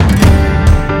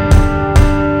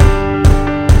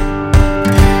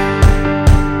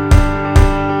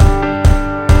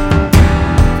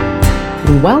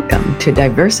Welcome to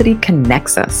Diversity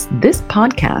Connects Us. This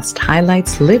podcast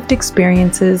highlights lived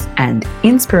experiences and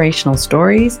inspirational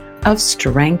stories of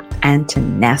strength and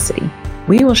tenacity.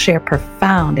 We will share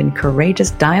profound and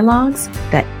courageous dialogues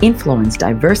that influence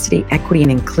diversity, equity,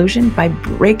 and inclusion by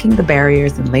breaking the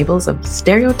barriers and labels of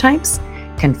stereotypes,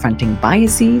 confronting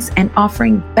biases, and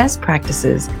offering best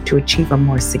practices to achieve a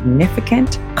more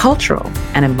significant, cultural,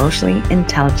 and emotionally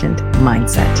intelligent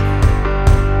mindset.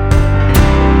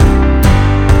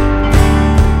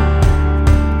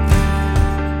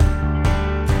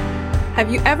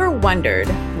 Have you ever wondered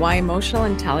why emotional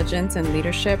intelligence and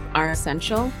leadership are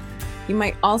essential? You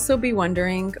might also be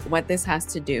wondering what this has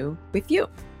to do with you.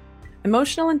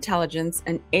 Emotional intelligence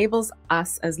enables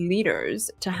us as leaders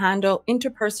to handle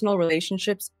interpersonal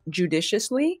relationships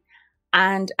judiciously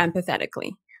and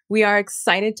empathetically. We are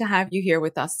excited to have you here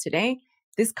with us today.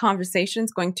 This conversation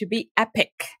is going to be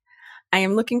epic. I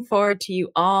am looking forward to you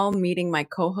all meeting my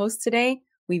co-host today.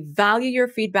 We value your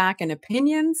feedback and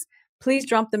opinions. Please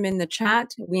drop them in the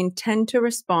chat. We intend to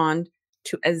respond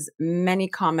to as many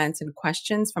comments and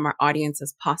questions from our audience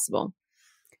as possible.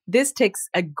 This takes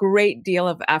a great deal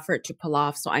of effort to pull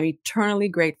off, so I'm eternally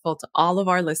grateful to all of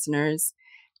our listeners.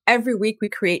 Every week we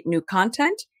create new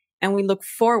content, and we look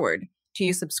forward to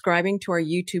you subscribing to our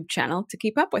YouTube channel to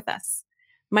keep up with us.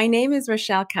 My name is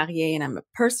Rochelle Carrier, and I'm a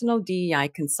personal DEI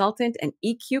consultant and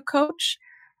EQ coach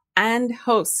and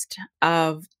host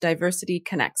of Diversity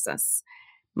Connects Us.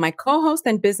 My co-host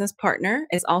and business partner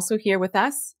is also here with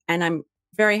us, and I'm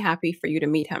very happy for you to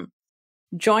meet him.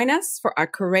 Join us for our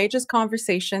courageous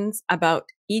conversations about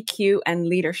EQ and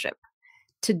leadership.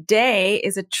 Today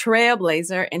is a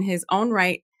trailblazer in his own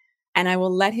right, and I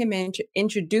will let him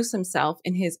introduce himself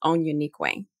in his own unique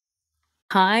way.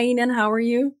 Hi, Enan, how are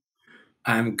you?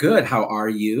 I'm good. How are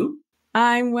you?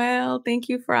 I'm well. Thank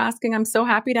you for asking. I'm so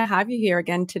happy to have you here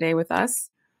again today with us.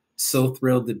 So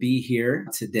thrilled to be here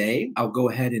today. I'll go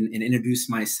ahead and introduce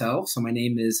myself. So my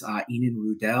name is Enan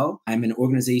Rudel. I'm an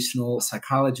organizational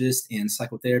psychologist and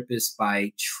psychotherapist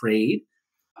by trade.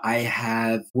 I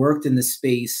have worked in the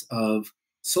space of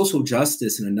social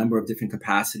justice in a number of different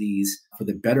capacities for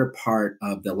the better part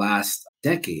of the last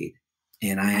decade.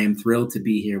 And I am thrilled to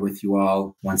be here with you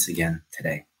all once again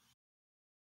today.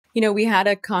 You know, we had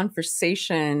a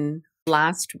conversation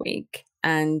last week,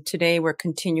 and today we're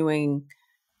continuing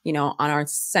on our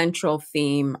central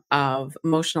theme of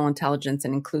emotional intelligence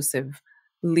and inclusive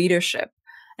leadership.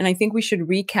 And I think we should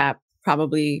recap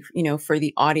probably, for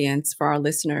the audience, for our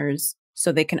listeners,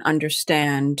 so they can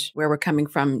understand where we're coming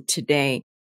from today.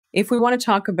 If we want to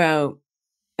talk about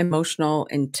emotional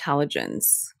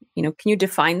intelligence, can you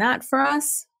define that for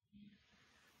us?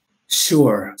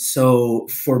 Sure. So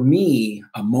for me,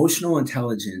 emotional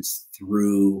intelligence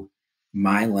through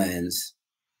my lens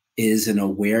is an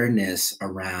awareness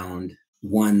around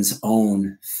one's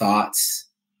own thoughts,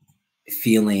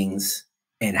 feelings,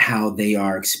 and how they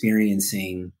are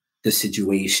experiencing the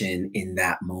situation in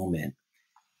that moment.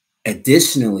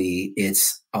 Additionally,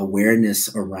 it's awareness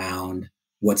around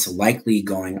what's likely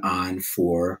going on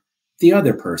for the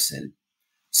other person.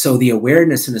 So the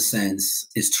awareness, in a sense,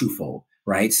 is twofold,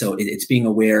 right? So it's being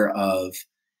aware of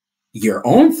your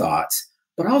own thoughts,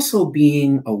 but also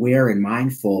being aware and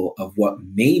mindful of what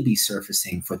may be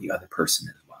surfacing for the other person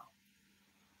as well.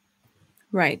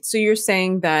 Right. So you're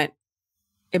saying that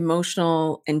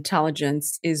emotional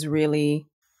intelligence is really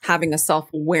having a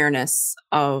self-awareness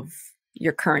of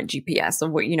your current GPS,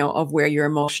 of what, of where your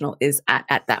emotional is at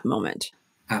that moment.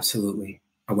 Absolutely.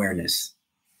 Awareness.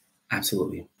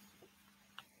 Absolutely.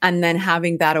 And then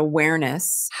having that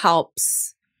awareness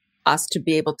helps us to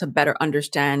be able to better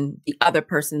understand the other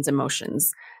person's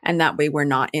emotions. And that way we're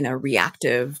not in a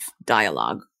reactive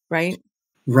dialogue, right?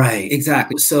 Right,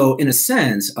 exactly. So in a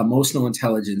sense, emotional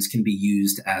intelligence can be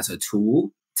used as a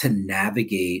tool to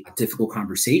navigate difficult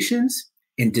conversations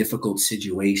in difficult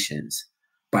situations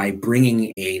by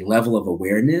bringing a level of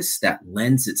awareness that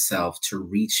lends itself to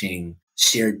reaching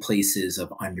shared places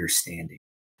of understanding.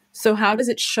 So how does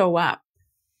it show up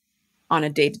on a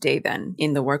day-to-day then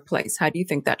in the workplace? How do you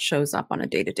think that shows up on a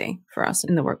day-to-day for us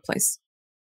in the workplace?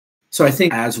 So I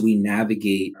think as we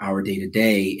navigate our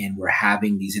day-to-day and we're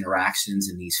having these interactions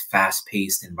in these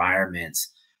fast-paced environments,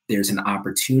 there's an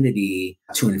opportunity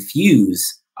to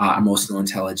infuse emotional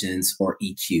intelligence, or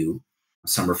EQ.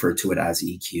 Some refer to it as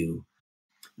EQ.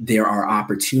 There are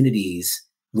opportunities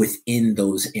within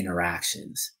those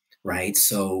interactions, right?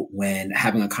 So when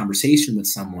having a conversation with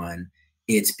someone,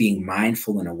 it's being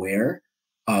mindful and aware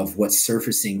of what's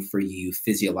surfacing for you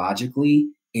physiologically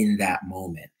in that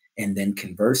moment. And then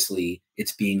conversely,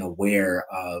 it's being aware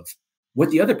of what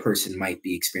the other person might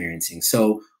be experiencing.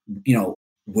 So,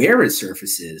 where it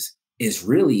surfaces is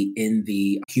really in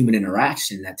the human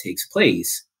interaction that takes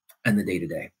place in the day to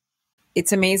day.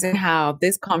 It's amazing how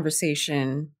this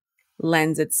conversation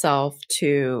lends itself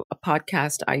to a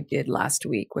podcast I did last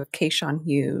week with Kayshawn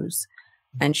Hughes,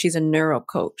 and she's a neuro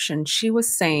coach. And she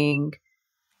was saying,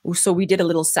 so we did a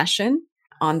little session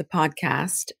on the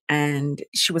podcast, and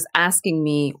she was asking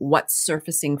me what's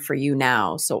surfacing for you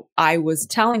now. So I was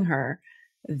telling her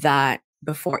that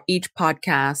before each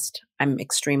podcast, I'm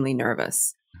extremely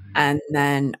nervous. And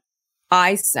then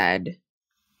I said,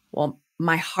 well,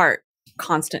 my heart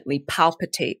constantly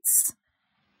palpitates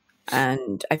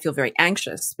and I feel very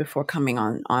anxious before coming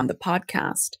on the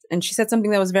podcast. And she said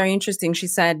something that was very interesting. She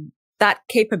said that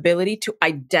capability to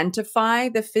identify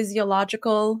the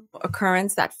physiological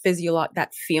occurrence, that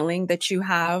feeling that you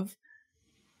have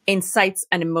incites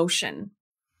an emotion.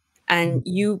 And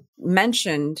you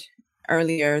mentioned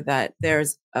earlier that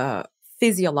there's a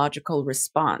physiological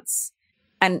response.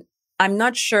 And I'm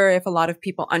not sure if a lot of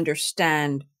people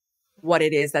understand what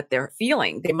it is that they're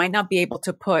feeling. They might not be able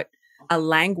to put a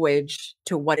language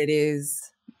to what it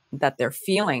is that they're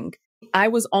feeling. I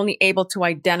was only able to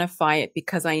identify it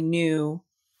because I knew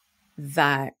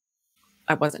that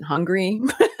I wasn't hungry.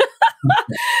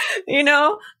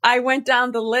 I went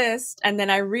down the list and then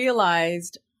I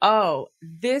realized, oh,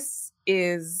 this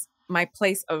is my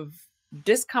place of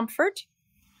discomfort.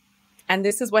 And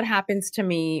this is what happens to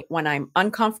me when I'm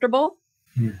uncomfortable.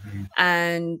 Mm-hmm.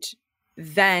 And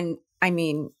then,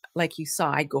 like you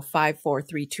saw, I go 5, 4,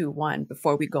 3, 2, 1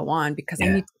 before we go on because I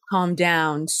need to calm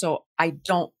down so I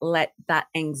don't let that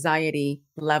anxiety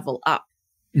level up.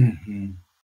 Mm-hmm.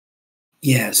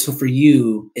 Yeah. So for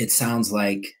you, it sounds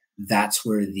like that's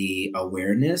where the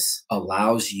awareness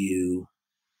allows you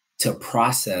to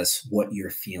process what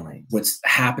you're feeling, what's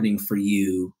happening for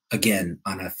you, again,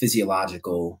 on a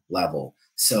physiological level.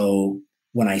 So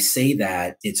when I say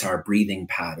that, it's our breathing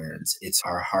patterns, it's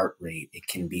our heart rate, it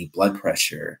can be blood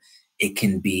pressure, it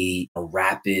can be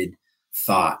rapid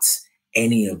thoughts,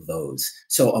 any of those.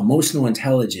 So emotional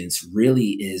intelligence really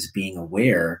is being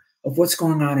aware of what's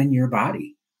going on in your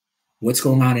body,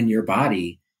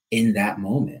 in that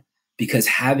moment, because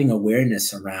having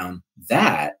awareness around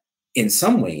that in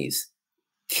some ways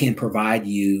can provide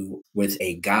you with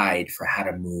a guide for how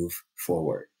to move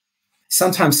forward.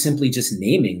 Sometimes simply just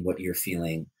naming what you're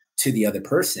feeling to the other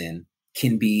person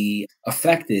can be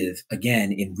effective,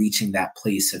 again, in reaching that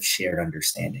place of shared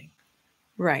understanding.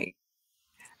 Right.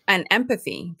 And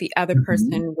empathy, the other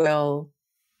person will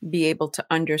be able to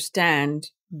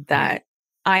understand that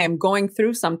I am going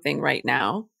through something right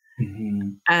now,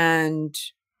 and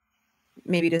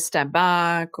maybe to step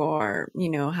back or,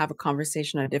 have a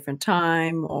conversation at a different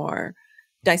time or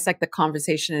dissect the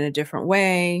conversation in a different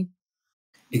way.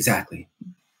 Exactly.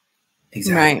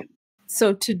 Right.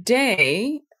 So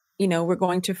today, we're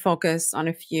going to focus on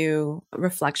a few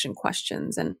reflection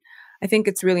questions. And I think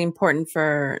it's really important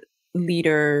for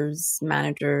leaders,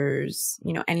 managers,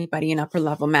 anybody in upper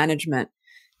level management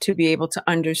to be able to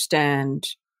understand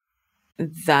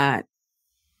that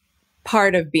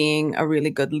part of being a really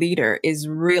good leader is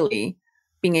really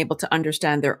being able to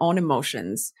understand their own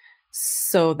emotions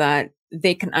so that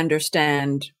they can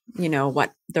understand,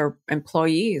 what their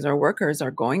employees or workers are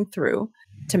going through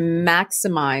to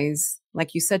maximize,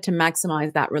 like you said, to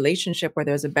maximize that relationship where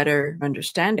there's a better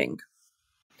understanding.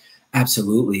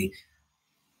 Absolutely.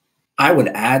 I would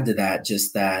add to that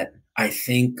just that I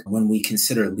think when we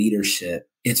consider leadership,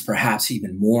 it's perhaps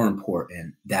even more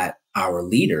important that our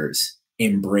leaders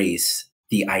embrace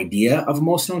the idea of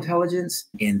emotional intelligence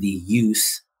and the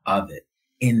use of it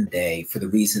in the day for the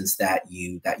reasons that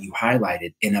you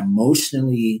highlighted. An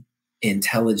emotionally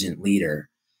intelligent leader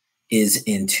is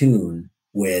in tune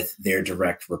with their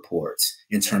direct reports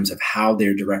in terms of how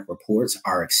their direct reports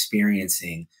are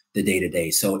experiencing the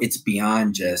day-to-day. So it's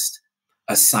beyond just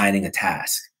assigning a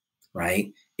task,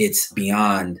 right? It's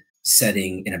beyond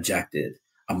setting an objective.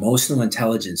 Emotional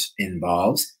intelligence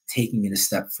involves taking it a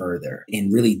step further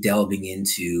and really delving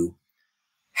into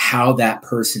how that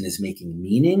person is making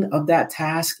meaning of that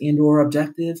task and or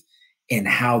objective, and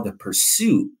how the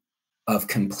pursuit of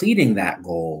completing that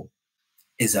goal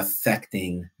is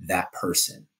affecting that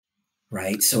person,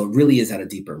 right? So it really is at a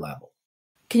deeper level.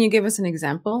 Can you give us an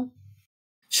example?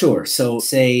 Sure. So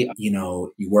say,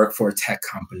 you work for a tech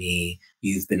company,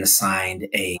 you've been assigned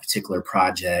a particular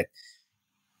project,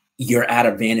 you're at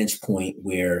a vantage point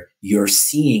where you're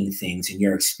seeing things and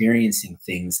you're experiencing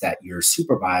things that your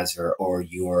supervisor or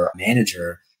your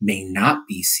manager may not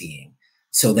be seeing.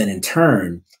 So then in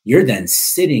turn, you're then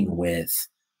sitting with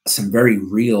some very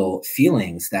real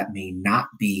feelings that may not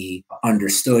be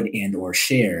understood and or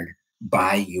shared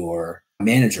by your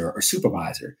manager or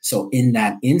supervisor. So in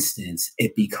that instance,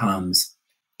 it becomes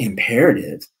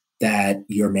imperative that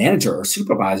your manager or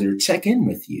supervisor check in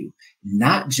with you,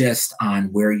 not just on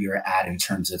where you're at in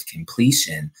terms of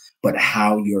completion, but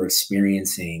how you're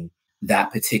experiencing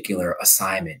that particular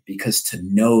assignment. Because to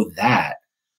know that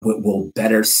will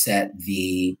better set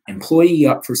the employee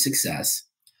up for success,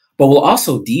 but will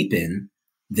also deepen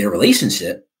their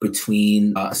relationship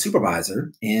between a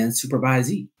supervisor and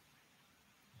supervisee.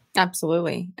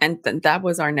 Absolutely. And that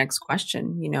was our next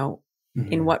question, in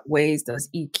Mhm. what ways does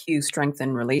EQ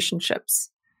strengthen relationships?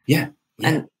 Yeah, yeah.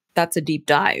 And that's a deep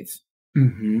dive.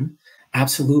 hmm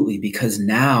Absolutely. Because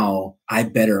now I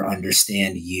better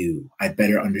understand you. I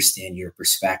better understand your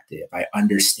perspective. I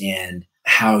understand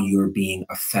how you're being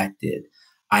affected.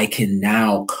 I can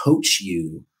now coach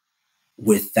you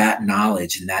with that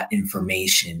knowledge and that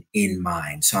information in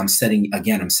mind. So I'm setting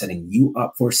you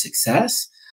up for success,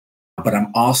 but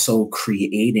I'm also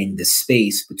creating the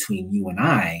space between you and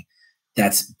I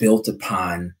that's built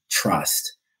upon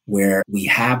trust, where we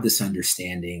have this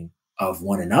understanding of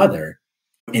one another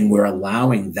and we're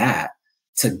allowing that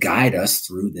to guide us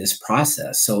through this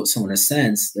process. So in a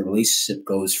sense, the relationship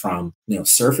goes from,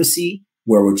 surfacey,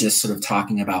 where we're just sort of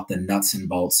talking about the nuts and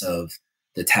bolts of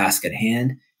the task at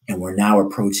hand, and we're now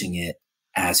approaching it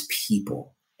as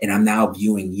people. And I'm now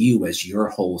viewing you as your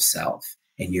whole self,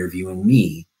 and you're viewing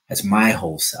me as my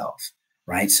whole self,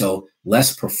 right? So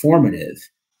less performative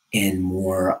and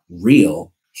more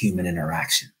real human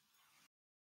interaction.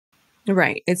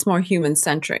 Right. It's more human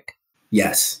centric.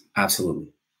 Yes,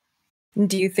 absolutely.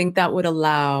 Do you think that would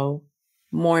allow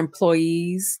more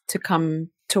employees to come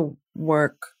to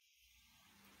work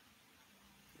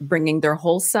bringing their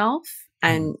whole self Mhm.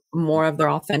 and more of their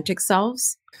authentic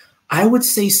selves? I would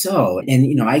say so.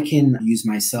 And, I can use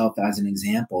myself as an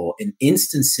example in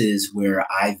instances where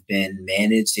I've been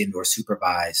managed and or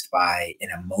supervised by an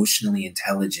emotionally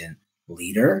intelligent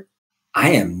leader.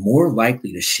 I am more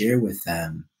likely to share with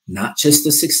them not just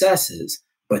the successes,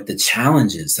 but the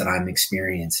challenges that I'm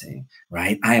experiencing,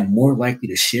 right? I am more likely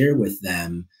to share with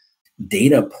them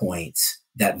data points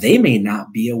that they may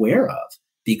not be aware of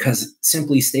because,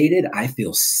 simply stated, I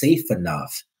feel safe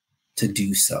enough to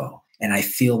do so. And I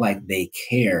feel like they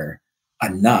care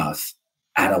enough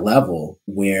at a level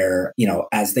where,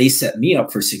 as they set me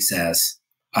up for success,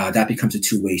 that becomes a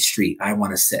two-way street. I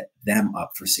want to set them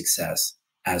up for success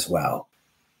as well.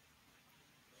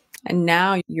 And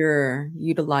now you're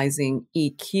utilizing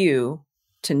EQ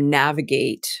to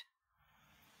navigate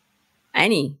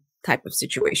any type of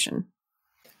situation.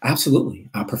 Absolutely.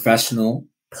 Professional,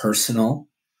 personal,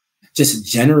 just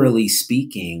generally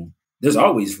speaking, there's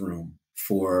always room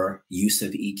for use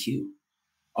of EQ.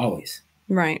 Always.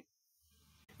 Right.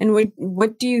 And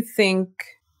what do you think,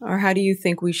 or how do you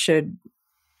think we should,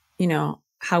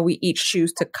 how we each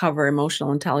choose to cover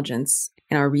emotional intelligence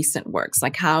in our recent works?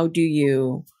 Like, how do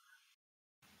you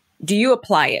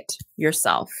apply it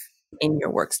yourself in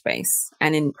your workspace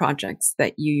and in projects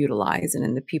that you utilize and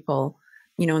in the people,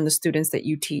 and the students that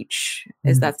you teach?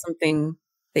 Is Mhm. that something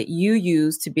that you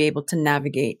use to be able to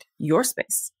navigate your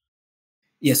space?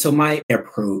 Yeah. So my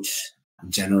approach,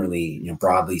 generally,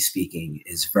 broadly speaking,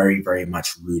 is very, very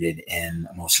much rooted in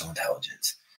emotional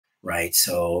intelligence, right?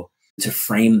 So to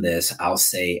frame this, I'll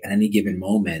say at any given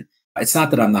moment, it's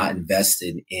not that I'm not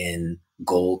invested in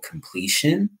goal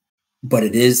completion, but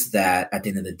it is that at the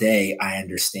end of the day, I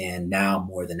understand now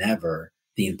more than ever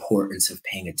the importance of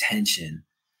paying attention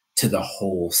to the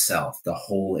whole self, the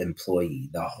whole employee,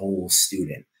 the whole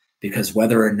student. Because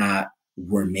whether or not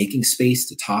we're making space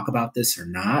to talk about this or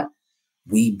not,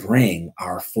 we bring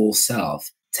our full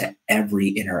self to every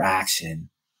interaction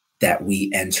that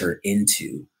we enter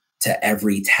into, to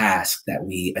every task that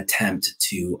we attempt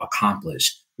to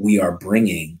accomplish. We are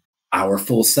bringing our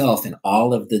full self in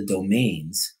all of the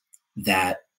domains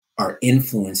that are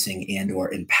influencing and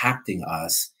or impacting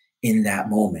us in that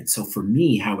moment. So for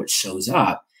me, how it shows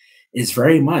up is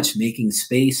very much making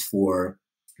space for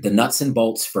the nuts and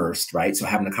bolts first, right? So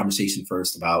having a conversation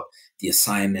first about the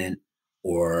assignment,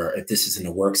 or if this is in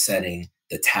a work setting,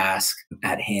 the task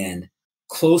at hand,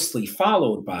 closely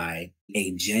followed by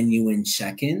a genuine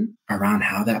check in around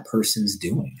how that person's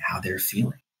doing, how they're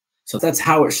feeling. So that's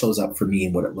how it shows up for me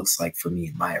and what it looks like for me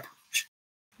in my approach.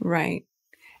 Right.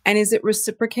 And is it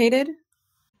reciprocated?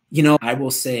 I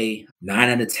will say 9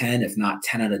 out of 10, if not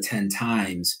 10 out of 10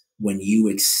 times, when you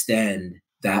extend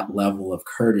that level of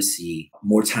courtesy,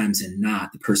 more times than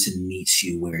not, the person meets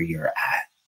you where you're at.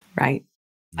 Right.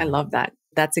 I Mm. love that.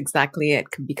 That's exactly it.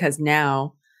 Because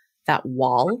now that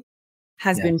wall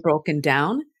has Yeah. been broken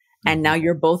down and now Mhm.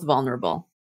 you're both vulnerable.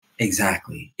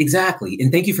 Exactly. Exactly.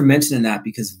 And thank you for mentioning that,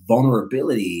 because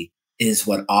vulnerability is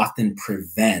what often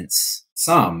prevents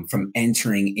some from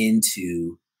entering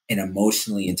into an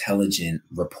emotionally intelligent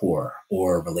rapport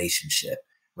or relationship,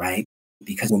 right?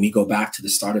 Because when we go back to the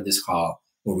start of this call,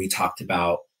 where we talked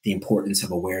about the importance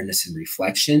of awareness and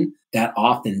reflection, that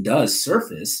often does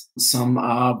surface some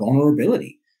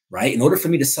vulnerability, right? In order for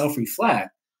me to self reflect,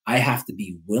 I have to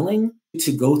be willing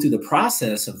to go through the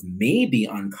process of maybe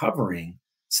uncovering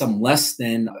some less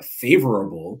than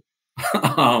favorable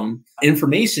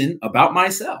information about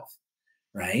myself,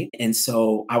 right? And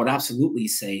so I would absolutely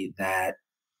say that,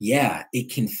 yeah,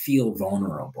 it can feel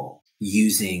vulnerable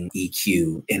using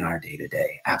EQ in our day to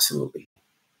day. Absolutely.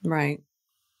 Right.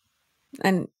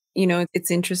 And,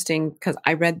 it's interesting because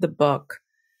I read the book.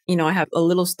 I have a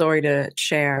little story to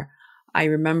share. I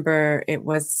remember it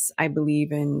was, I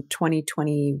believe, in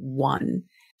 2021,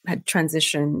 had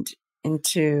transitioned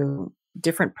into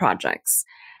different projects.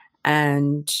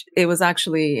 And it was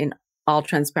actually, in all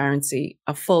transparency,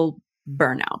 a full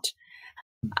burnout.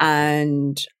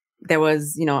 And there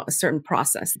was, a certain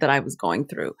process that I was going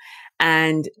through.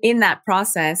 And in that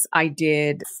process, I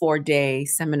did 4-day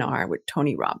seminar with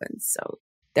Tony Robbins. So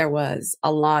there was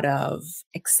a lot of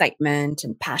excitement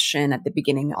and passion at the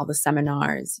beginning, all the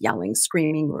seminars, yelling,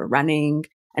 screaming, we were running.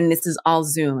 And this is all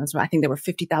Zoom. So I think there were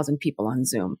 50,000 people on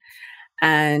Zoom.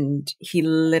 And he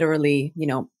literally,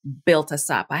 built us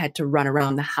up. I had to run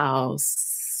around the house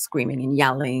screaming and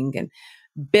yelling and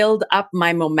build up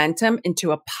my momentum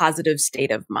into a positive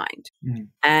state of mind. Mm.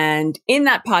 And in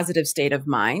that positive state of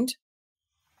mind,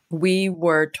 we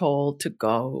were told to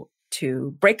go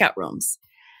to breakout rooms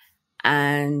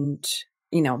and,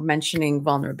 mentioning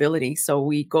vulnerability. So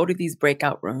we go to these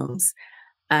breakout rooms,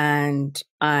 and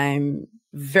I'm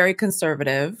very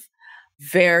conservative,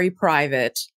 very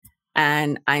private.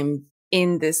 And I'm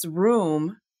in this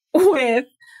room with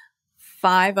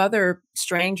 5 other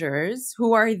strangers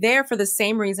who are there for the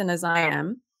same reason as I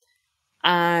am.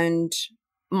 And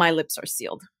my lips are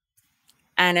sealed.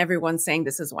 And everyone's saying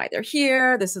this is why they're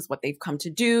here. This is what they've come to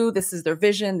do. This is their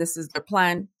vision. This is their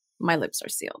plan. My lips are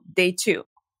sealed. Day 2,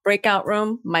 breakout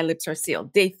room, my lips are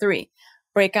sealed. Day 3,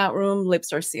 breakout room,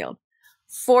 lips are sealed.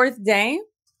 4th day,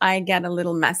 I get a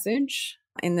little message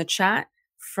in the chat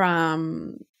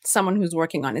from someone who's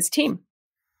working on his team.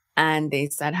 And they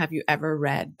said, have you ever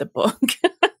read the book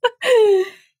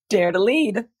Dare to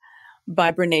Lead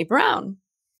by Brene Brown?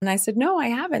 And I said, no, I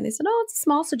haven't. They said, oh, it's a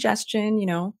small suggestion.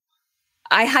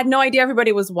 I had no idea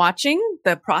everybody was watching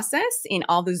the process in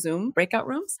all the Zoom breakout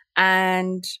rooms.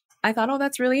 And I thought, oh,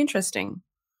 that's really interesting.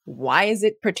 Why is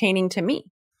it pertaining to me?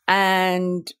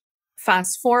 And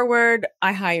fast forward,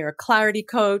 I hire a clarity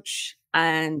coach,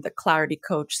 and the clarity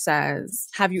coach says,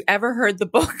 have you ever heard the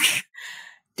book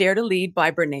Dare to Lead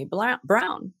by Brene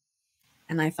Brown?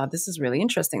 And I thought, this is really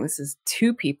interesting. This is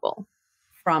 2 people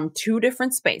from 2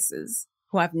 different spaces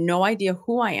who have no idea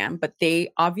who I am, but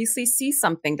they obviously see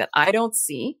something that I don't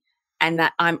see and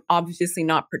that I'm obviously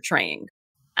not portraying.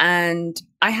 And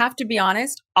I have to be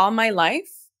honest, all my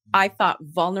life, I thought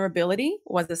vulnerability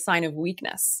was a sign of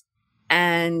weakness.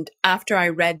 And after I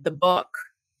read the book,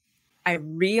 I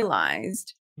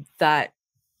realized that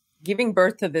giving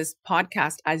birth to this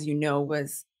podcast, as you know,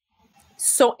 was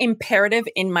so imperative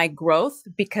in my growth,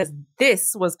 because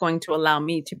this was going to allow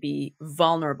me to be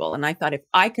vulnerable. And I thought, if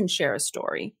I can share a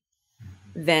story,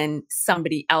 then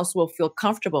somebody else will feel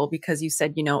comfortable, because you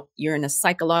said, you're in a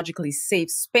psychologically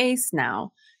safe space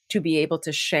now to be able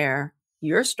to share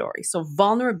your story. So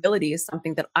vulnerability is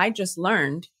something that I just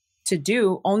learned to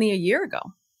do only a year ago.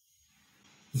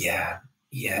 Yeah.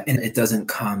 Yeah. And it doesn't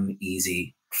come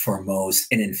easy for most.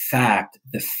 And in fact,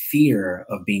 the fear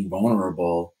of being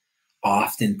vulnerable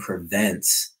often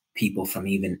prevents people from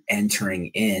even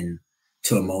entering in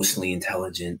to emotionally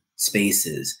intelligent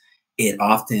spaces. It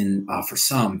often, for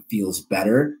some, feels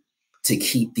better to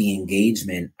keep the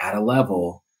engagement at a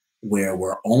level where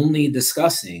we're only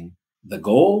discussing the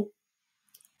goal,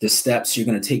 the steps you're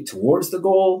going to take towards the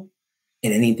goal,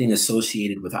 and anything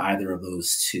associated with either of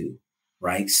those 2,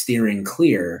 right? Steering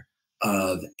clear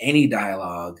of any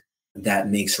dialogue that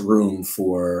makes room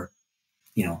for,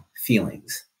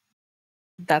 feelings.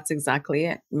 That's exactly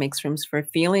it. Makes room for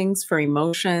feelings, for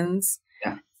emotions.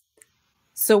 Yeah.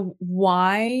 So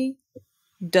why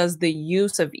does the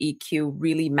use of EQ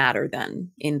really matter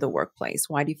then in the workplace?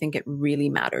 Why do you think it really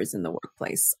matters in the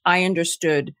workplace? I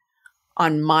understood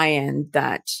on my end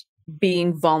that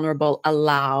being vulnerable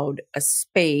allowed a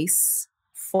space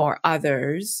for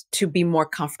others to be more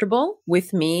comfortable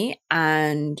with me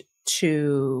and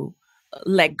to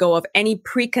let go of any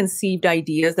preconceived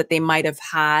ideas that they might have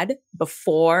had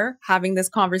before having this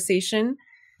conversation,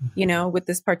 with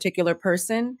this particular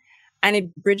person. And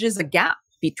it bridges a gap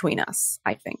between us,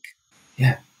 I think.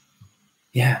 Yeah.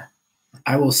 Yeah.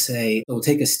 I will say, we'll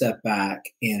take a step back.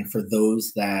 And for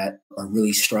those that are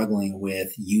really struggling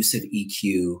with use of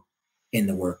EQ in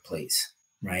the workplace,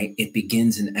 right? It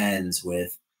begins and ends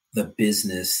with the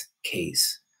business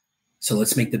case. So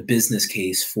let's make the business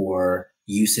case for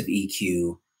use of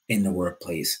EQ in the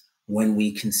workplace. When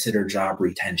we consider job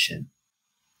retention,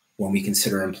 when we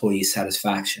consider employee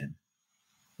satisfaction,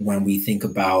 when we think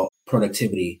about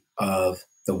productivity of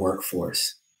the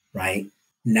workforce, right?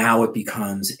 Now it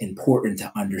becomes important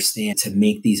to understand, to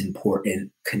make these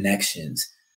important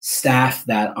connections. Staff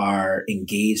that are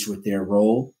engaged with their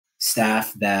role,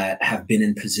 staff that have been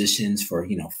in positions for,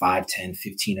 5, 10,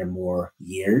 15 or more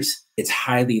years, it's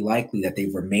highly likely that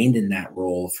they've remained in that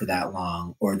role for that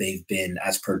long, or they've been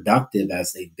as productive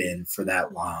as they've been for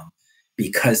that long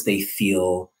because they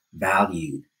feel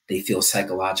valued. They feel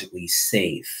psychologically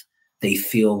safe. They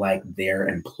feel like their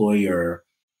employer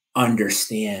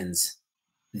understands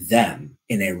them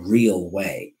in a real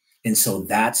way. And so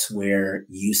that's where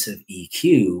use of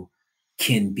EQ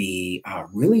can be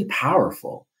really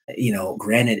powerful.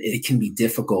 Granted, it can be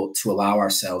difficult to allow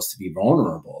ourselves to be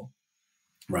vulnerable,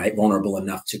 right? Vulnerable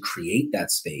enough to create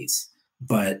that space.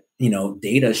 But,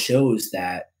 data shows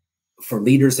that for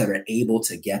leaders that are able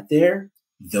to get there,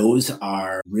 those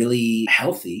are really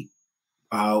healthy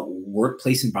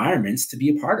workplace environments to be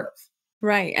a part of.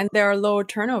 Right. And there are lower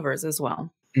turnovers as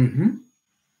well. Mm-hmm.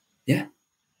 Yeah.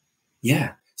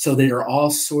 Yeah. So there are all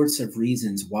sorts of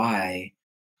reasons why,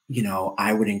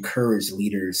 I would encourage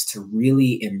leaders to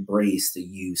really embrace the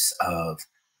use of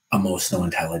emotional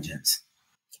intelligence.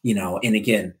 And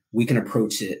again, we can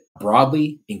approach it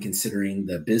broadly in considering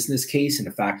the business case and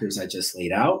the factors I just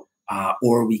laid out,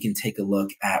 or we can take a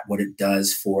look at what it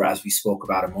does for, as we spoke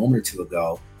about a moment or two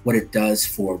ago, what it does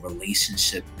for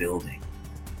relationship building.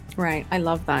 Right. I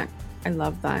love that.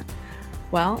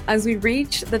 Well, as we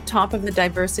reach the top of the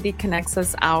Diversity Connects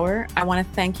Us hour, I want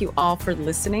to thank you all for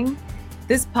listening.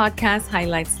 This podcast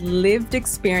highlights lived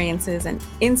experiences and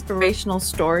inspirational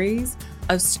stories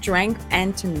of strength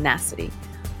and tenacity.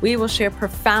 We will share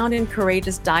profound and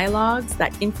courageous dialogues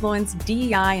that influence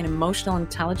DEI and emotional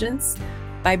intelligence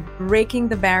by breaking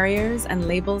the barriers and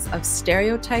labels of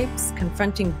stereotypes,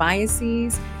 confronting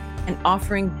biases, and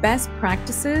offering best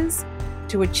practices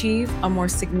to achieve a more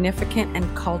significant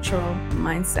and cultural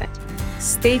mindset.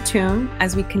 Stay tuned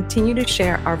as we continue to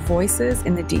share our voices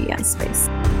in the DEI space.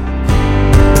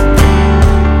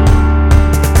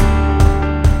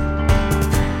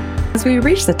 As we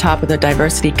reach the top of the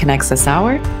Diversity Connects Us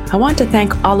hour, I want to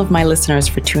thank all of my listeners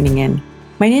for tuning in.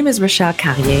 My name is Rochelle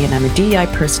Carrier, and I'm a DEI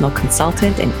personal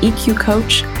consultant and EQ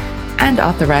coach and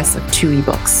authoress of 2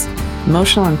 ebooks: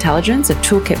 Emotional Intelligence, a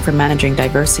toolkit for managing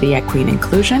diversity, equity, and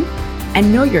inclusion,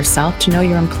 and Know Yourself to Know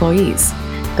Your Employees.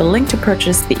 The link to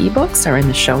purchase the ebooks are in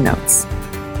the show notes.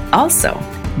 Also,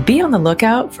 be on the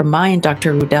lookout for my and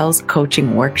Dr. Rudell's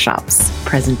coaching workshops,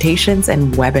 presentations,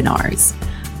 and webinars.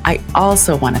 I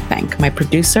also want to thank my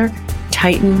producer,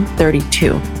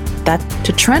 Titan32.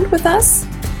 To trend with us,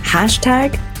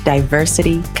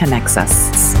 #Diversity Connects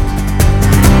Us.